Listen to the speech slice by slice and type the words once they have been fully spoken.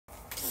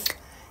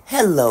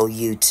Hello,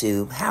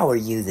 YouTube. How are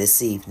you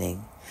this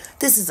evening?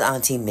 This is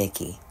Auntie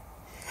Mickey.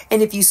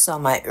 And if you saw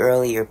my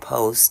earlier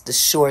post, the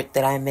short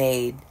that I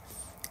made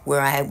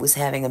where I was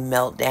having a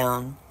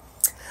meltdown,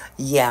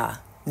 yeah,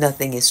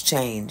 nothing has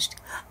changed.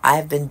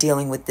 I've been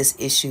dealing with this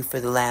issue for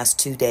the last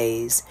 2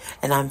 days,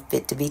 and I'm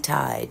fit to be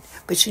tied.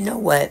 But you know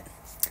what?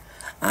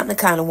 I'm the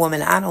kind of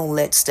woman, I don't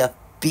let stuff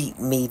beat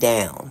me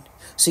down.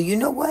 So you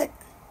know what?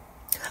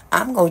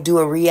 I'm going to do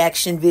a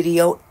reaction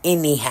video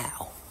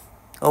anyhow.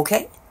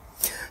 Okay?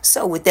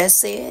 So with that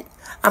said,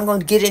 I'm going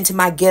to get into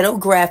my ghetto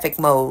graphic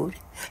mode,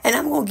 and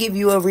I'm going to give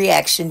you a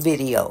reaction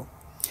video.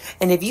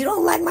 And if you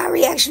don't like my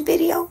reaction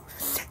video,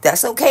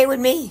 that's okay with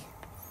me.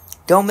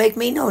 Don't make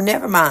me know,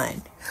 never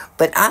mind.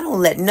 But I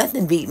don't let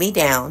nothing beat me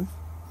down.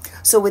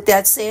 So with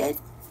that said,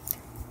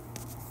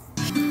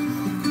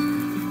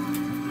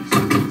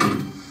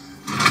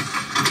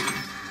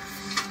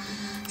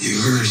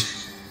 you heard?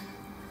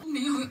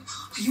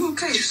 Are you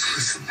okay? Just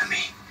listen to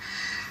me.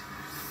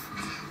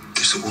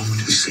 There's a woman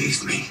who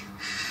saved me.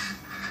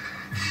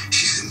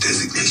 She's in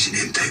designation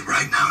intake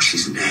right now.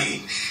 She's an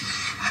A.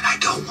 And I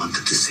don't want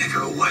them to send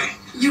her away.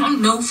 You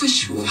don't know for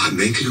sure. I'm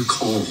making a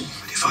call.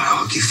 If I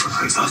argue for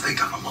her, they'll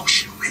think I'm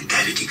emotional.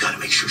 Indebted, you gotta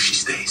make sure she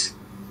stays.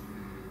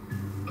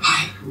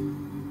 Why?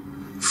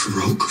 For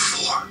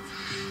Okafor.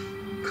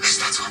 Because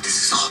that's what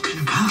this has all been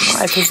about.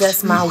 why? Because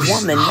that's my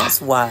woman, that's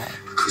why.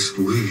 Because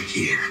we're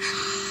here.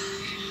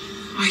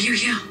 Are you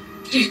here,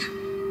 Rick?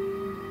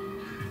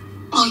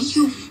 Are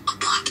you a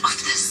part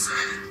of this?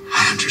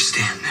 I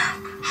understand now.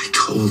 I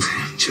told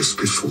him just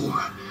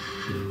before.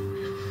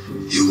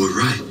 You were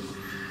right.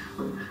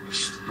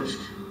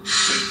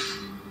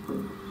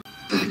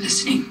 But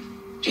listening,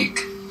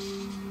 Rick.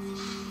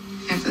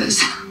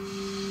 Evers.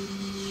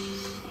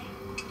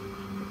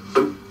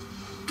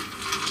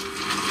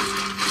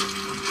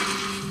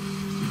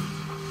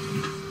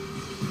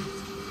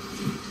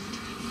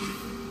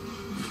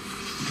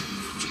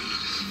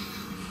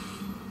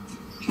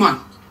 What?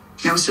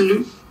 No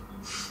salute?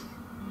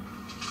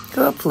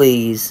 Girl,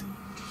 please.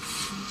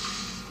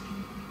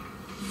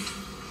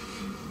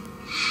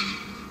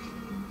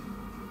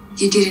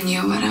 You didn't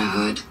hear what I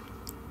heard.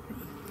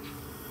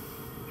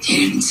 You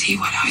didn't see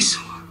what I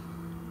saw.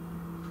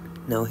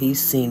 No,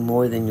 he's seen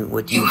more than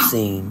what you've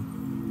seen.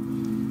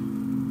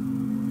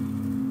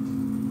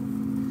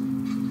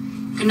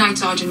 Good night,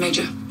 Sergeant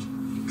Major.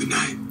 Good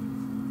night.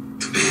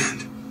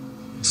 Command.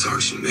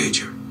 Sergeant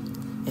Major.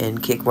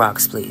 And kick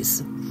rocks,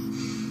 please.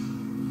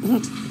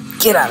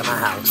 Get out of my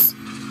house.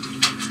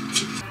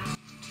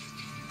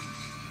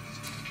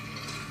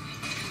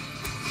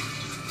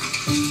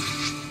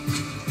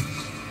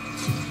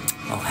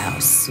 Oh, how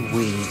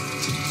sweet.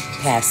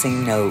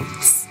 Passing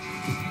notes.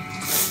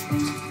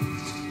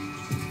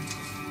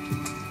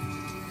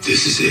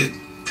 This is it.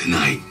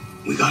 Tonight,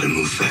 we gotta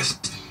move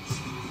fast.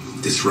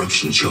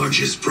 Disruption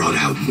charges brought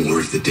out more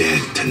of the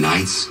dead.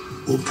 Tonight's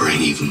will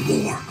bring even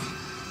more.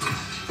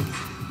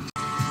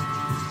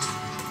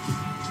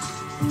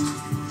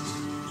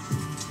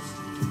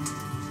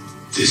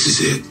 This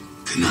is it.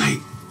 Tonight,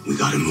 we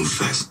gotta move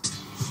fast.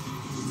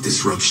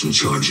 Disruption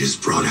charges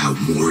brought out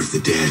more of the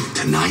dead.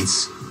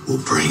 Tonight's will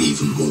bring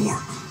even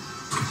more.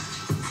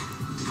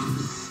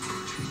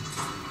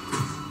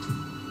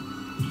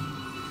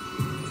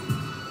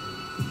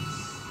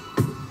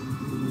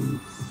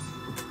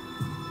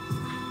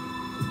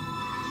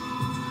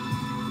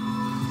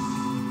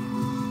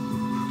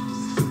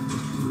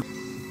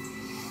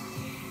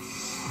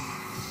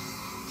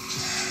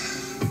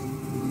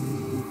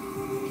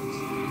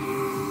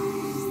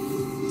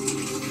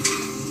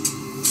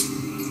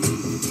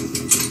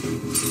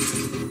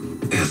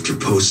 After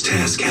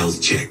post-task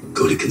health check,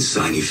 go to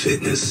Consignee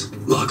Fitness,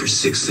 locker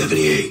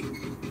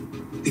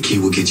 678. The key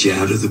will get you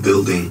out of the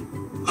building,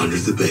 under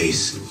the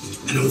base,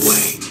 and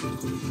away.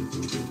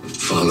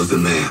 Follow the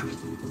map.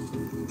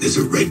 There's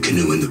a red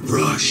canoe in the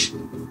brush.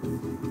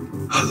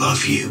 I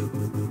love you.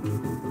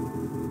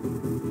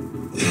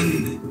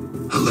 And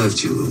I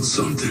left you a little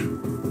something.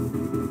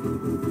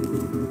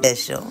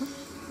 Special.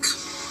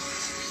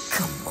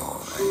 Come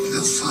on.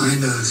 They'll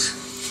find us.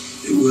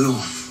 They will.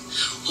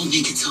 We'll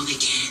make it so they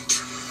can't.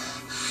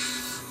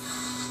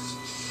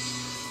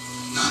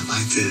 Not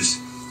like this.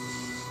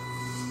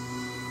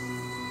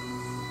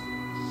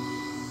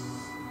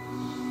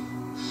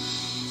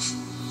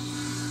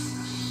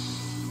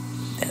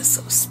 That's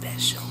so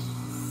special.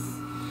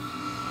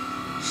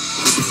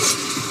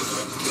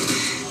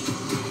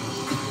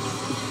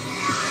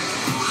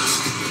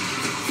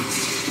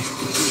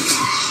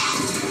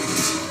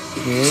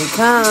 Here it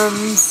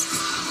comes.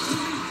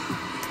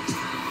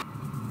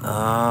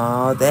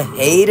 Oh, the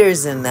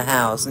haters in the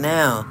house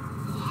now.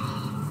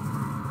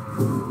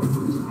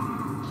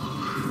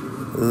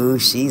 Ooh,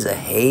 she's a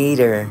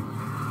hater.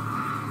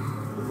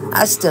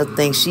 I still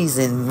think she's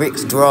in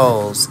Rick's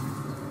drawers.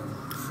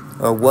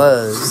 Or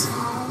was.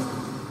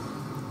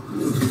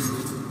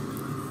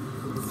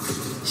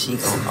 She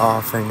gonna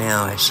offer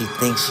now, or she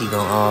thinks she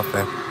gonna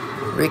offer.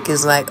 Rick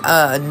is like,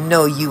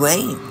 no you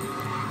ain't.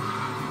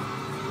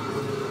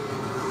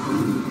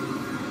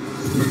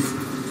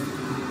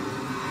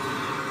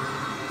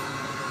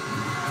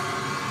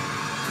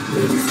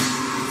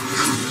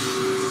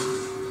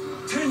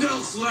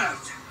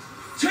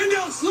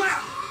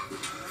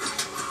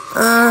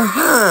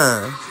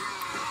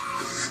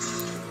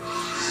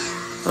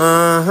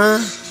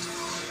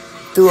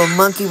 Threw a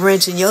monkey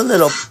wrench in your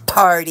little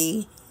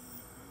party.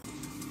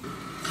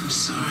 I'm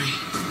sorry.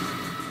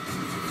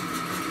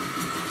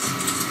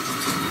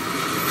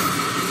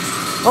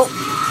 Oh.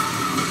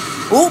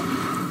 Oop.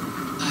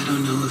 I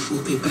don't know if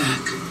we'll be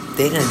back.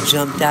 They done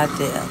jumped out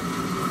there.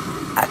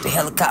 Out the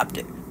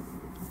helicopter.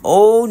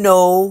 Oh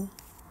no.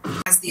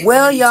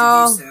 Well,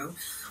 y'all,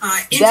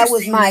 that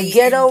was my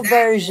ghetto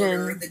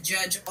version the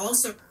judge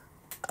also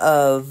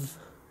of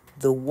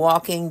The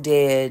Walking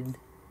Dead,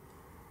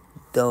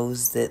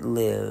 Those That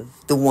Live,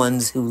 The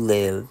Ones Who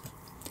Live.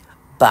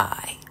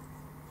 Bye.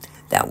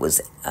 That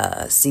was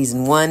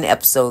season 1,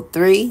 episode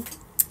 3.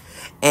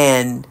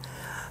 And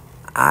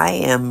I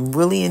am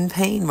really in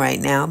pain right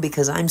now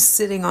because I'm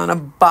sitting on a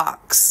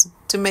box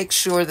to make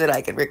sure that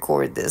I can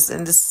record this.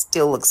 And this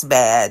still looks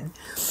bad.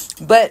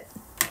 But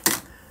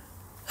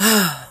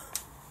I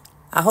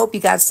hope you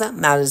got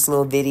something out of this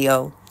little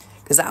video,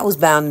 because I was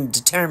bound and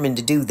determined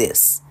to do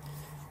this,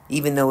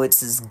 even though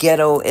it's as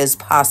ghetto as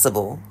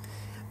possible.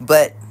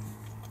 But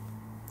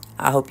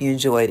I hope you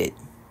enjoyed it.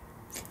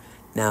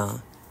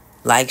 Now,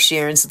 like,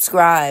 share, and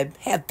subscribe.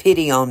 Have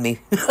pity on me.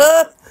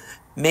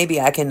 Maybe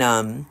I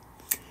can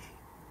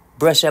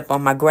brush up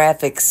on my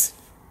graphics.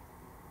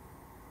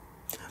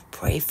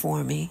 Pray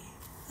for me.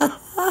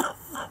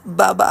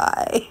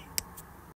 Bye-bye.